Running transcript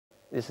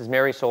This is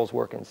Mary Sol's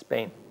work in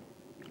Spain.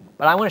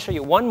 But I want to show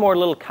you one more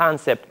little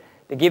concept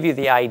to give you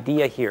the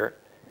idea here.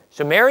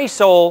 So Mary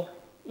Sol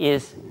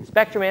is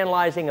spectrum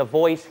analyzing a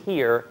voice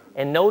here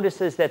and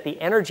notices that the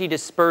energy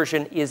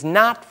dispersion is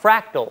not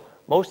fractal.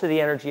 Most of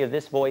the energy of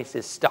this voice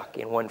is stuck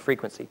in one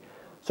frequency.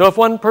 So if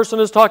one person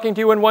is talking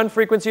to you in one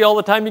frequency all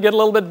the time, you get a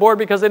little bit bored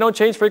because they don't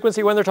change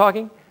frequency when they're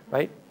talking,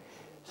 right?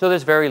 So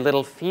there's very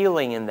little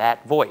feeling in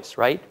that voice,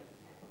 right?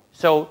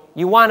 So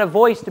you want a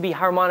voice to be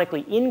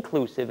harmonically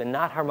inclusive and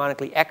not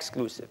harmonically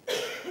exclusive.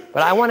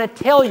 But I want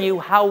to tell you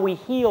how we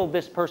healed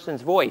this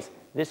person's voice.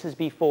 This is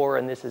before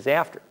and this is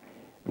after.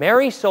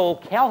 Mary Sol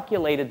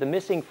calculated the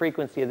missing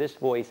frequency of this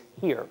voice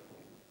here.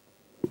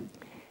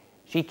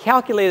 She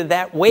calculated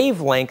that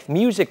wavelength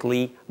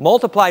musically,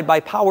 multiplied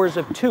by powers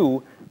of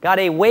 2, got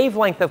a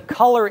wavelength of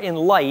color in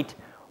light,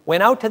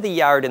 went out to the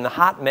yard in the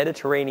hot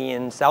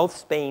Mediterranean, South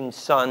Spain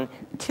sun,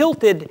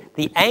 tilted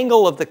the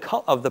angle of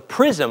the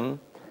prism,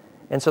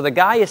 and so the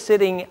guy is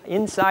sitting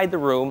inside the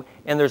room,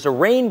 and there's a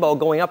rainbow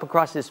going up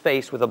across his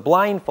face with a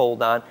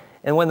blindfold on,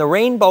 and when the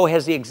rainbow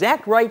has the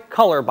exact right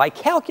color by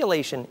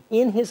calculation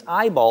in his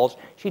eyeballs,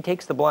 she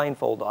takes the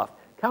blindfold off,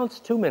 counts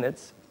 2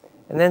 minutes,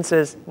 and then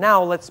says,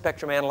 now let's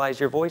spectrum analyze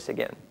your voice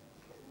again.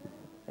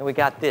 And we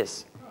got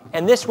this.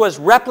 And this was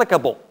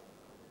replicable.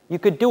 You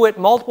could do it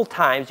multiple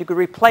times. You could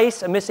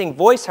replace a missing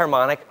voice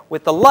harmonic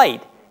with the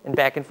light and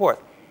back and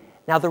forth.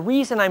 Now, the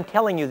reason I'm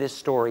telling you this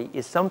story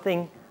is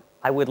something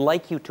I would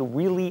like you to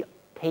really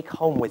take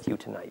home with you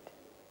tonight.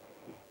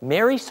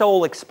 Mary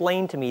Sol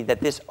explained to me that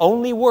this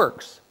only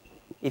works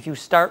if you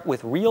start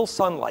with real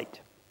sunlight.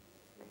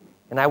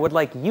 And I would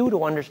like you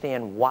to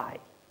understand why.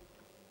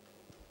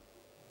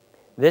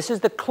 This is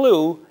the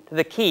clue to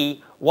the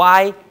key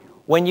why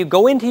when you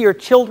go into your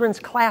children's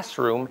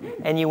classroom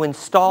and you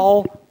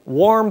install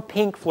warm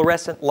pink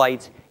fluorescent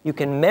lights, you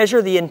can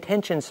measure the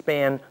attention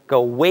span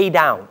go way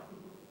down.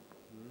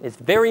 It's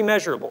very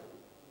measurable.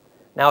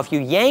 Now, if you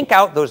yank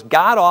out those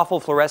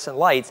god-awful fluorescent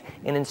lights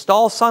and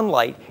install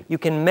sunlight, you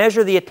can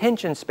measure the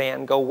attention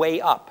span go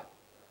way up.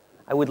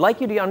 I would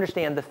like you to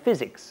understand the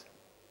physics.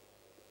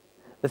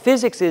 The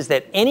physics is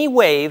that any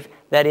wave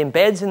that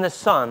embeds in the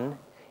sun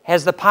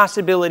has the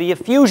possibility of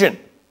fusion.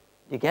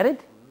 You get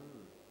it?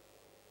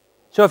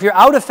 So if you're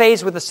out of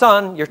phase with the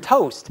sun, you're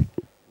toast.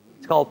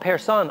 It's called per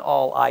sun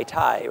all I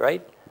tie,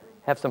 right?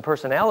 Have some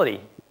personality,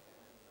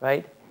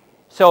 right?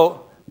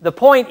 So the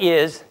point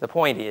is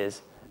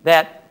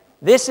that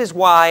this is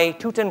why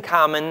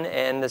Tutankhamun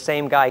and the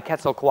same guy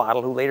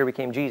Quetzalcoatl, who later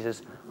became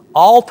Jesus,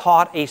 all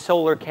taught a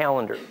solar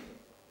calendar.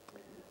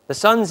 The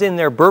sun's in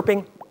there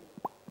burping,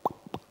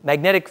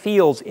 magnetic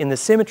fields in the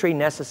symmetry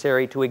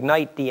necessary to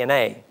ignite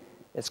DNA.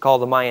 It's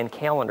called the Mayan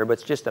calendar, but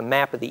it's just a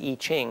map of the I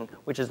Ching,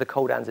 which is the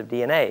codons of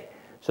DNA.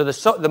 So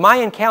the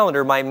Mayan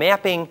calendar, by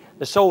mapping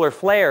the solar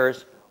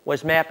flares,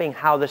 was mapping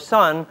how the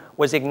sun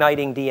was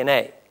igniting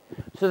DNA.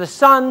 So the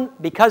sun,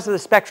 because of the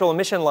spectral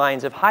emission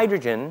lines of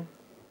hydrogen,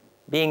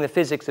 being the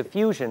physics of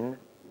fusion,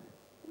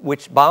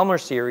 which Balmer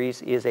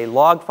series is a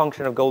log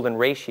function of golden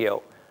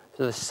ratio.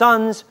 So the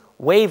sun's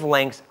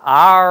wavelengths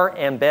are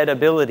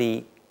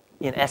embeddability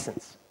in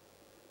essence.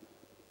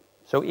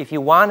 So if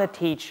you want to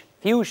teach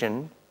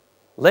fusion,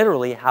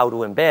 literally how to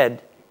embed,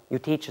 you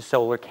teach a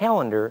solar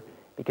calendar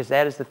because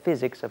that is the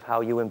physics of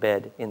how you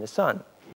embed in the sun.